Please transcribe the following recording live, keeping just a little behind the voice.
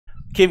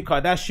Kim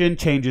Kardashian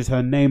changes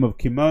her name of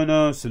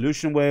Kimono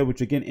Solution Wear, which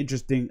again,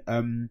 interesting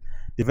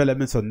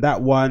developments on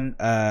that one.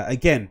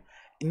 Again,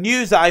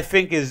 news that I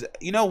think is,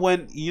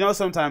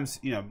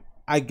 sometimes,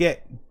 I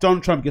get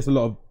Donald Trump gets a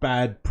lot of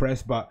bad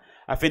press, but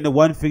I think the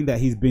one thing that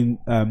he's been,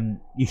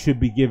 he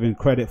should be given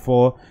credit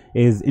for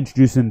is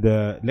introducing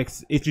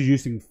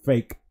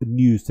fake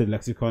news to the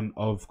lexicon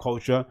of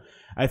culture.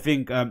 I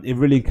think it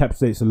really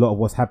encapsulates a lot of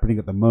what's happening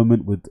at the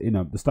moment with,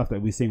 the stuff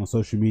that we're seeing on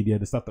social media,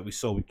 the stuff that we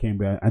saw with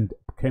Cambridge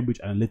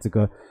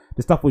Analytica,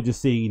 the stuff we're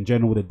just seeing in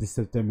general,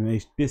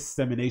 the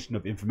dissemination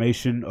of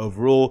information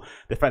overall,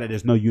 the fact that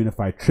there's no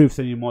unified truths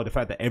anymore, the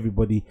fact that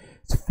everybody's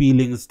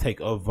feelings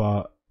take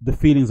over. The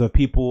feelings of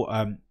people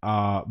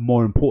are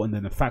more important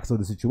than the facts of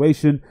the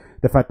situation.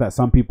 The fact that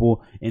some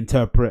people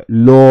interpret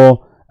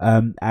law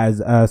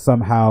as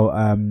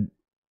somehow,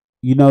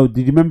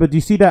 did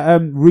you see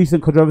that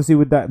recent controversy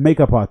with that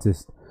makeup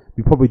artist?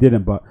 You probably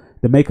didn't, but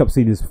the makeup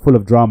scene is full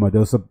of drama.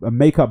 There was a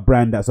makeup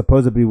brand that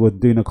supposedly was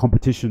doing a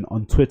competition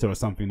on Twitter or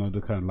something on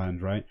the kind of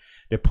lines, right?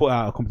 They put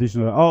out a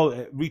competition,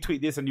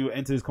 retweet this and you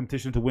enter this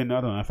competition to win,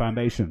 a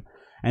foundation.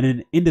 And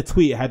then in the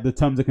tweet, it had the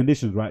terms and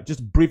conditions, right?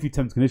 Just briefly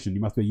terms and conditions. You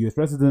must be a US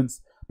resident,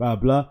 blah,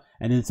 blah.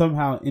 And then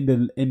somehow in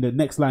the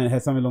next line, it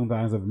had something along the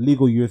lines of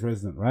legal US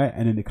resident, right?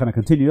 And then it kind of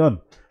continued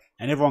on.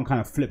 And everyone kind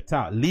of flipped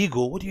out.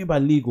 Legal? What do you mean by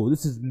legal?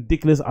 This is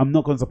ridiculous. I'm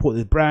not going to support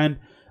this brand.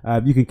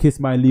 You can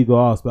kiss my legal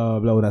ass, blah, blah,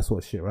 blah, all that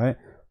sort of shit, right?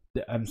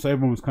 So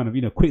everyone was kind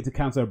of, quick to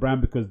cancel a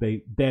brand because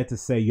they dared to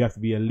say you have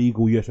to be a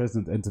legal US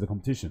resident to enter the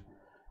competition.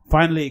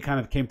 Finally, it kind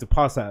of came to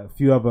pass that a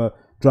few other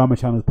drama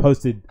channels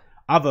posted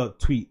other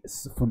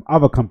tweets from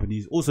other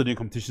companies also doing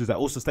competitions that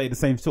also say the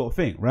same sort of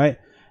thing, right?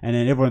 And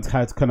then everyone's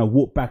had to kind of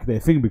walk back their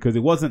thing because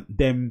it wasn't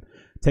them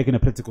taking a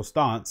political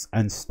stance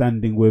and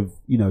standing with,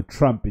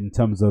 Trump in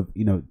terms of,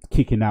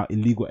 kicking out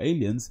illegal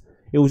aliens.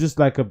 It was just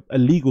like a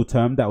legal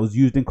term that was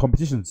used in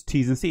competitions,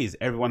 T's and C's.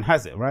 Everyone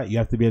has it, right? You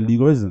have to be a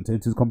legal resident to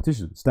enter the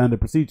competition, standard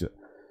procedure.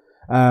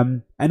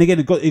 And again,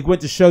 it went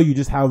to show you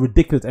just how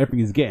ridiculous everything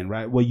is getting,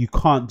 right? Where you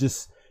can't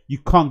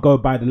go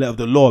by the letter of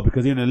the law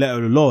because even the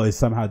letter of the law is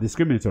somehow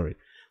discriminatory.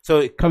 So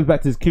it comes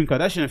back to this Kim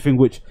Kardashian thing,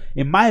 which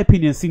in my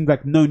opinion seemed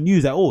like no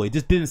news at all. It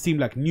just didn't seem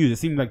like news.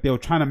 It seemed like they were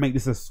trying to make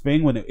this a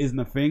thing when it isn't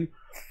a thing.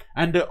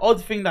 And the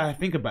odd thing that I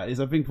think about is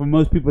I think for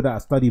most people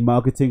that study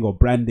marketing or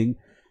branding,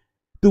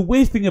 the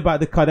weird thing about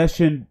the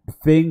Kardashian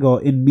thing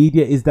or in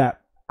media is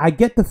that I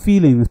get the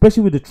feeling,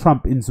 especially with the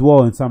Trump as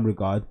well in some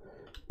regard,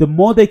 the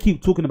more they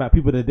keep talking about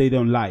people that they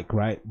don't like,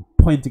 right?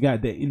 Pointing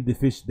out their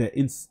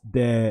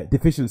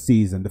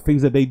deficiencies and the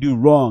things that they do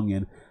wrong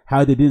and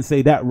how they didn't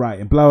say that right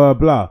and blah, blah,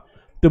 blah.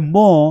 The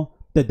more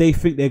that they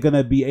think they're going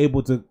to be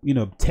able to,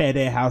 tear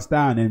their house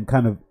down and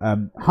kind of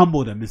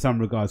humble them in some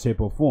regard,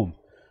 shape or form.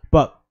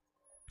 But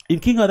in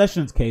Kim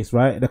Kardashian's case,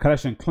 right, the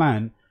Kardashian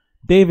clan,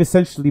 they've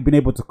essentially been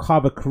able to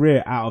carve a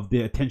career out of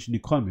the attention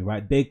economy,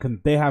 right? They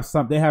have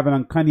an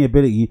uncanny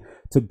ability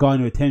to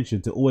garner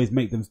attention, to always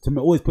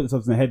always put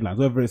themselves in the headlines,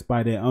 whether it's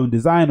by their own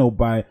design or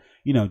by,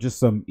 just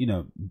some,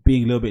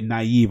 being a little bit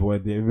naive or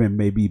whatever it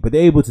may be. But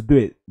they're able to do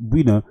it,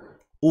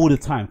 all the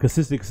time,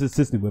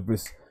 consistently, whether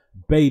it's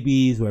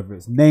babies, whether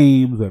it's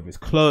names, whether it's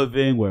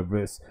clothing, whether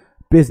it's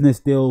business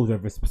deals,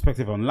 whether it's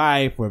perspective on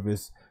life, whether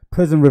it's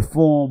prison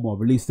reform or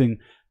releasing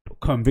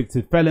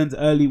convicted felons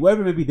early,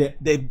 whatever it may be,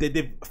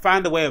 they've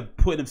found a way of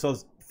putting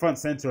themselves front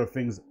center of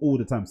things all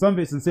the time. Some of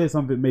it's sincere,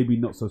 some of it maybe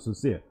not so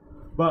sincere.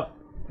 But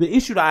the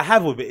issue that I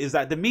have with it is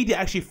that the media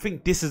actually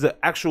think this is an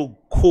actual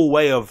cool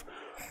way of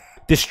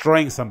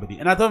destroying somebody,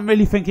 and I don't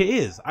really think it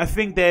is. I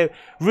think they're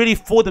really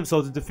fooled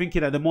themselves into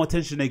thinking that the more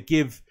attention they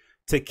give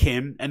to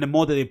Kim and the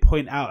more that they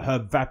point out her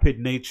vapid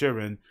nature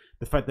and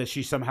the fact that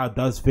she somehow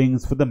does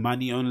things for the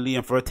money only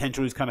and for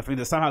attention, these kind of things,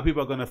 that somehow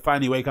people are going to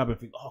finally wake up and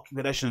think, oh, Kim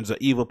Kardashian's an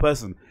evil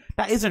person.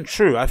 That isn't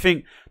true. I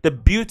think the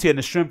beauty and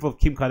the strength of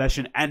Kim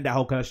Kardashian and the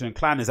whole Kardashian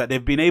clan is that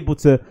they've been able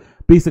to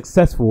be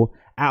successful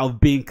out of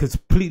being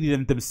completely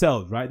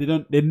themselves, right?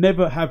 They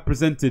never have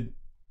presented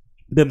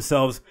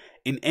themselves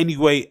in any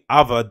way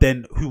other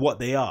than what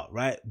they are,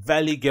 right?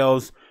 Valley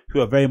girls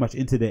who are very much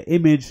into their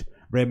image,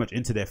 very much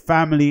into their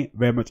family,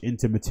 very much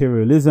into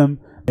materialism,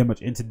 very much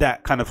into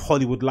that kind of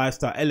Hollywood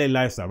lifestyle, LA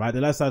lifestyle, right?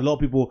 The lifestyle a lot of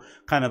people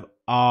kind of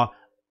are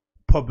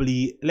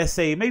probably, let's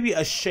say, maybe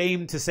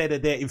ashamed to say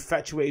that they're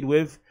infatuated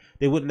with.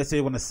 They wouldn't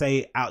necessarily want to say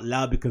it out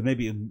loud because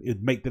maybe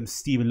it'd make them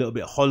seem a little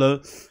bit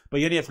hollow. But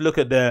you only have to look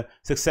at the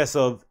success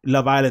of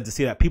Love Island to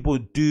see that people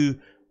do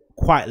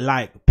quite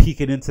like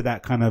peeking into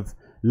that kind of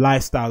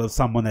lifestyle of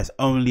someone that's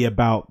only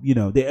about,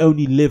 they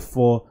only live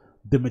for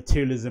the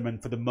materialism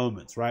and for the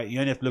moments, right? You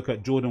only have to look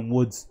at Jordan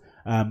Wood's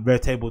Rare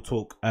Table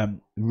Talk,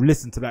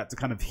 listen to that to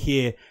kind of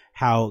hear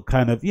how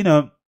kind of,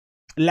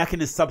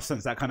 lacking in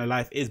substance that kind of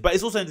life is. But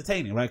it's also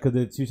entertaining, right?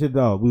 Because you said,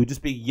 oh, we would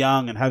just be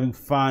young and having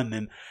fun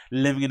and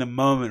living in a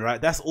moment, right?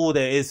 That's all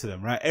there is to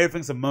them, right?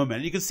 Everything's a moment.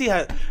 And you can see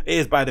how it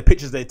is by the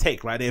pictures they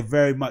take, right? They're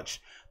very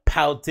much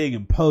pouting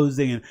and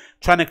posing and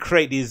trying to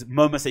create these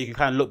moments that you can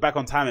kind of look back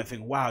on time and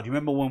think, wow, do you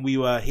remember when we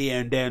were here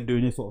and there and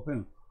doing this sort of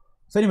thing?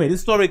 So anyway,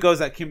 this story goes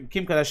that Kim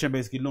Kardashian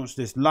basically launched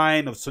this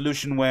line of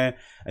solution wear,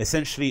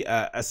 essentially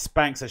a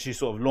Spanx that she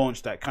sort of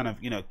launched that kind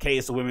of, you know,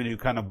 caters to women who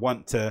kind of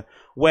want to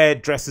wear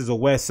dresses or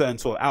wear certain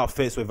sort of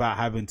outfits without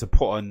having to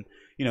put on,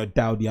 you know,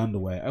 dowdy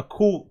underwear. A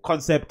cool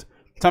concept,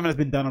 something that's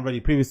been done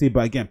already previously,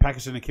 but again,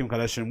 packaged in a Kim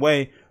Kardashian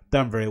way,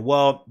 done very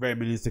well, very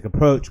minimalistic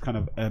approach, kind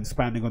of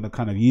expanding on the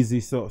kind of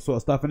Yeezy sort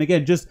of stuff. And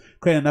again, just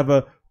create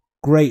another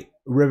great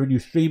revenue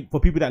stream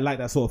for people that like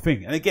that sort of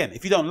thing. And again,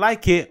 if you don't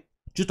like it,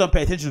 just don't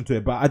pay attention to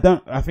it. But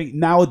I think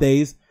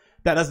nowadays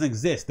that doesn't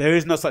exist. There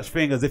is no such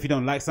thing as if you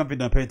don't like something,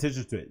 don't pay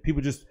attention to it.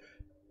 People just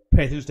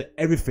pay attention to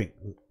everything,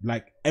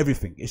 like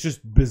everything. It's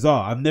just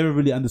bizarre. I've never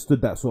really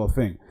understood that sort of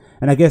thing.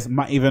 And I guess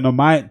even on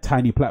my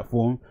tiny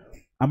platform,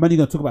 I'm only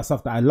going to talk about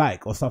stuff that I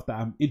like, or stuff that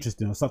I'm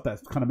interested in, or stuff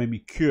that's kind of made me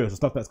curious, or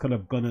stuff that's kind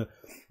of going to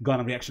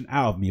garner a reaction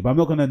out of me. But I'm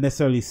not going to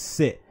necessarily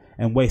sit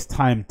and waste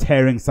time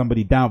tearing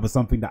somebody down for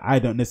something that I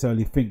don't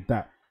necessarily think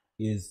that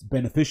is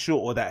beneficial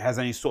or that has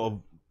any sort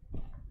of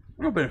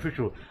not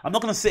beneficial. I'm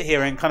not going to sit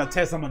here and kind of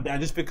tear someone down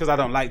just because I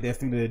don't like their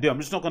thing that they do. I'm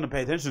just not going to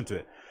pay attention to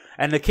it.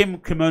 And the Kim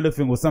Kimono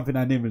thing was something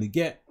I didn't really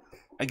get.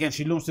 Again,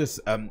 she launched this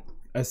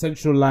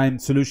essential line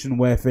solution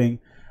wear thing.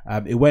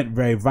 It went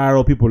very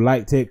viral. People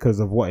liked it because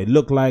of what it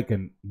looked like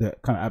and the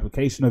kind of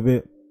application of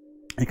it.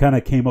 It kind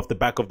of came off the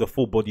back of the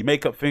full body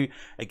makeup thing.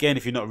 Again,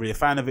 if you're not really a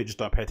fan of it, just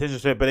don't pay attention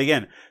to it. But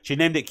again, she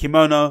named it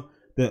Kimono.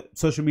 The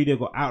social media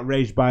got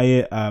outraged by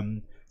it.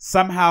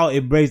 Somehow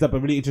it raised up a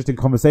really interesting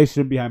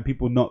conversation behind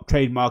people not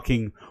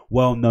trademarking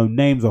well-known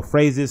names or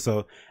phrases.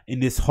 So in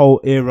this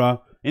whole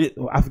era,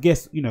 I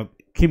guess, you know,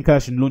 Kim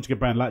Kardashian launching a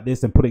brand like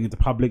this and putting it into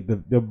public,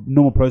 the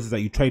normal process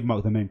that you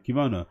trademark the name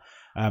Kimono.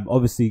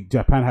 Obviously,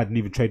 Japan hadn't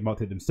even trademarked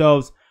it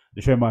themselves.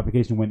 The trademark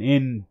application went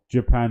in.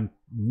 Japan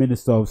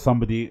minister of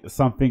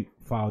something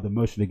filed a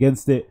motion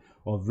against it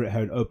or written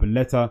her an open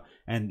letter.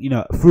 And, you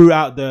know,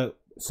 throughout the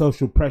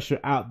social pressure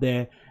out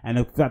there and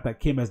the fact that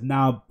Kim has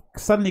now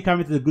suddenly come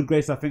into the good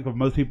grace, I think, of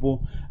most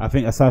people. I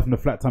think aside from the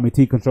flat tummy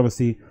tea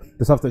controversy,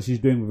 the stuff that she's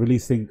doing with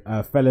releasing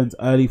felons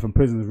early from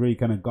prison has really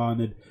kind of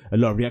garnered a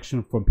lot of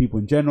reaction from people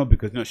in general,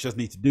 because, you know, she doesn't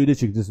need to do this.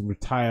 She can just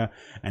retire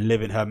and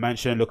live in her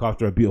mansion, look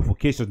after a beautiful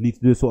kid. She doesn't need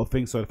to do this sort of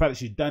thing. So the fact that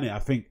she's done it, I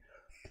think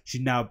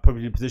she's now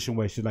probably in a position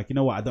where she's like, you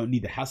know what, I don't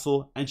need the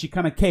hassle, and she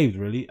kind of caved,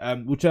 really,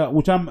 which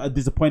I'm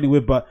disappointed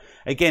with. But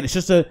again, it's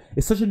such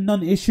a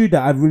non-issue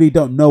that I really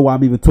don't know why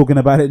I'm even talking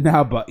about it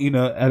now. But, you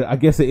know, I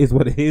guess it is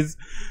what it is.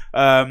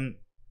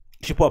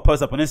 She put a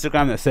post up on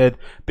Instagram that said,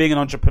 being an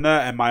entrepreneur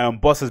and my own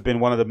boss has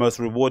been one of the most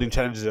rewarding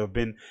challenges I've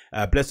been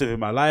blessed with in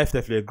my life.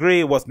 Definitely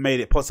agree. What's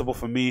made it possible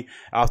for me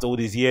after all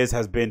these years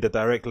has been the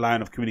direct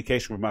line of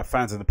communication with my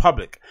fans and the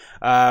public.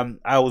 I'm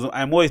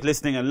always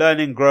listening and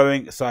learning,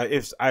 growing. So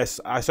I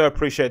so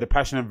appreciate the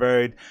passion and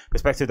varied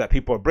perspective that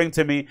people bring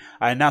to me.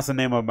 I announced the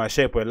name of my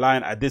shapewear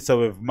line. I did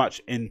so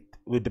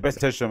with the best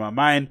intention in my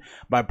mind.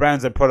 My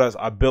brands and products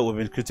are built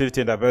with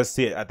creativity and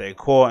diversity at their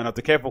core, and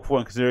after careful thought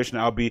and consideration,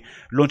 I'll be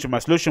launching my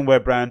solution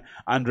wear brand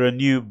under a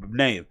new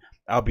name.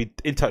 I'll be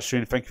in touch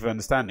soon. Thank you for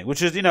understanding.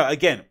 Which is, you know,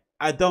 again,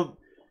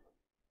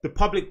 the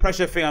public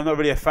pressure thing, I'm not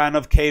really a fan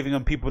of, caving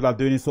on people that are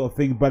doing this sort of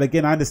thing. But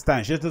again, I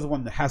understand. She just doesn't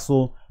want the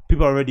hassle.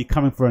 People are already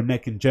coming for her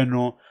neck in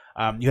general.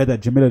 You had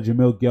that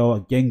Jamil girl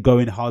again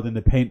going hard in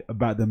the paint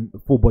about the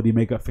full body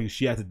makeup thing.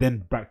 She had to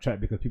then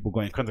backtrack because people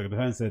got in contact with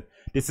her and said,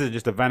 this isn't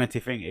just a vanity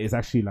thing. It's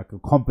actually like a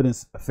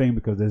confidence thing,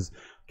 because there's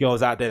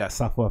girls out there that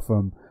suffer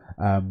from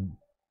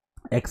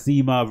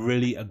eczema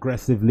really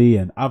aggressively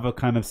and other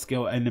kind of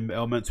skill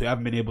elements who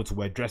haven't been able to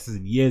wear dresses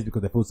in years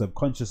because they feel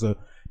subconscious. So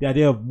the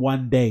idea of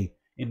one day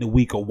in the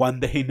week or one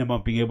day in the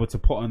month being able to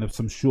put on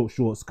some short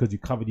shorts because you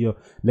covered your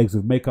legs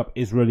with makeup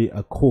is really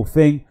a cool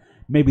thing.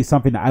 Maybe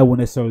something that I won't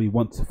necessarily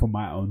want for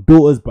my own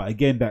daughters, but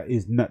again, that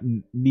is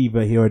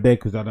neither here or there,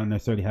 because I don't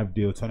necessarily have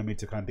the autonomy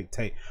to kind of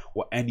dictate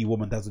what any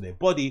woman does with their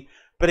body.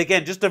 But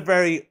again, just a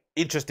very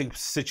interesting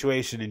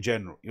situation in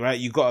general, right?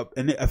 You got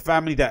a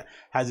family that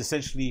has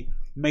essentially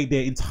made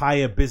their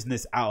entire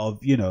business out of,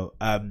 you know,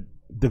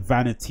 the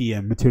vanity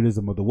and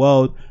materialism of the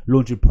world,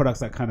 launching products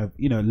that kind of,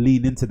 you know,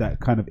 lean into that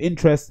kind of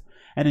interest.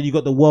 And then you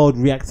got the world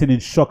reacting in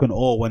shock and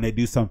awe when they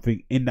do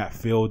something in that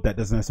field that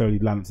doesn't necessarily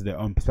land into their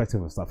own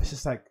perspective of stuff. It's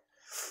just like,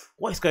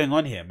 what's going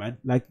on here, man?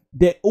 Like,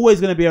 they're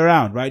always going to be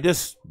around, right?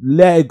 Just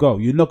let it go.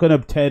 You're not going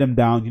to tear them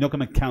down. You're not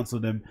going to cancel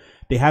them.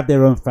 They have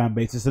their own fan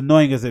base. It's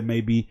annoying as it may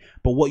be,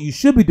 but what you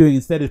should be doing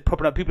instead is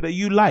propping up people that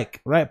you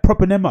like, right?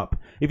 Propping them up.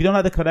 If you don't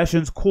like the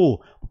Kardashians,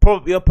 cool.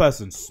 Prop up your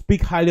person.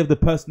 Speak highly of the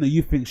person that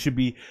you think should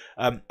be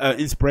an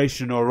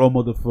inspiration or a role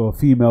model for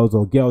females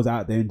or girls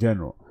out there in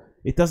general.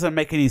 It doesn't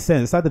make any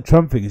sense. It's like the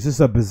Trump thing. It's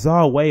just a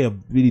bizarre way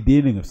of really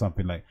dealing with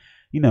something. Like,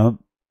 you know,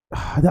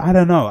 I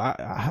don't know.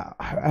 I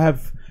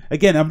have...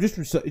 Again,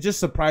 it just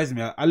surprised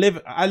me.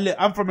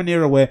 I'm from an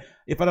era where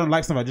if I don't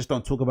like something, I just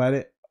don't talk about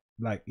it.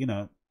 Like, you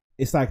know,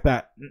 it's like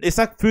that. It's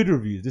like food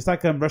reviews. It's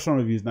like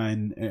restaurant reviews now,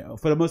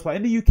 for the most part,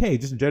 in the UK,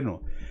 just in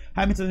general.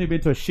 How many times have you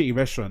been to a shitty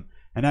restaurant,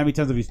 and how many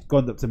times have you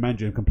gone up to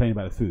manager and complained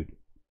about the food?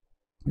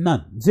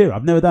 None. Zero.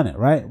 I've never done it,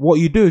 right? What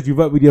you do is you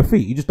vote with your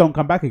feet. You just don't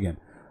come back again.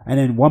 And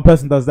then one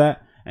person does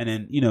that, And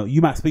then, you know,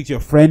 you might speak to your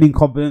friend in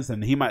confidence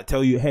and he might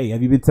tell you, hey,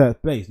 have you been to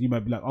that place? You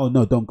might be like, oh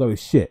no, don't go,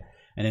 it's shit.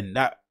 And then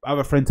that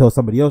other friend tells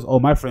somebody else, oh,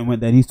 my friend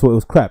went there and he thought it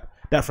was crap.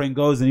 That friend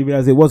goes and he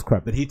realizes it was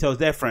crap. Then he tells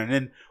their friend,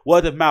 and then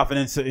word of mouth. And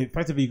then so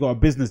effectively you got a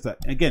business that,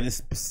 again,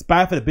 it's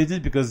bad for the business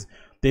because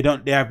they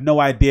have no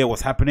idea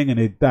what's happening and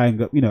they're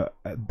dying, you know,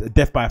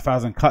 death by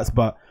 1,000 cuts.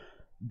 But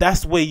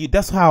that's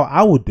how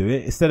I would do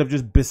it, instead of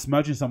just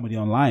besmirching somebody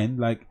online.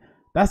 Like,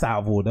 that's out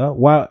of order.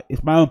 While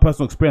it's my own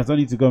personal experience, I don't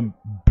need to go and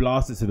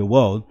blast it to the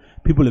world.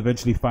 People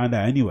eventually find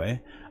out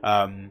anyway.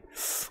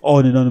 Or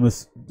an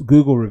anonymous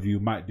Google review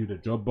might do the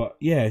job. But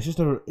yeah, it's just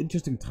an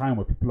interesting time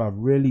where people are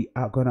really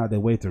going out their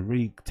way to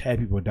really tear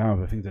people down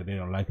for things that they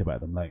don't like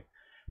about them. Like,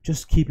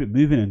 just keep it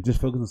moving and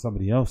just focus on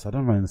somebody else. I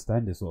don't really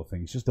understand this sort of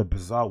thing. It's just a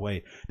bizarre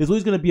way. There's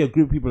always going to be a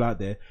group of people out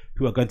there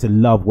who are going to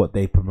love what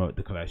they promote,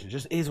 the collection. It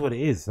just is what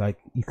it is. Like,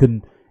 it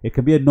can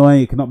be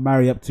annoying. It cannot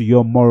marry up to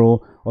your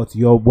moral or to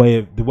your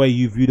the way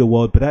you view the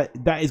world. But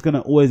that is going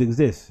to always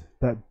exist.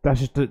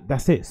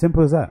 That's it.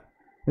 Simple as that.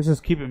 Let's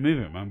just keep it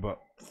moving, man. But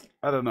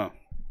I don't know.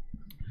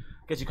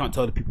 I guess you can't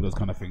tell the people those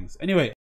kind of things. Anyway.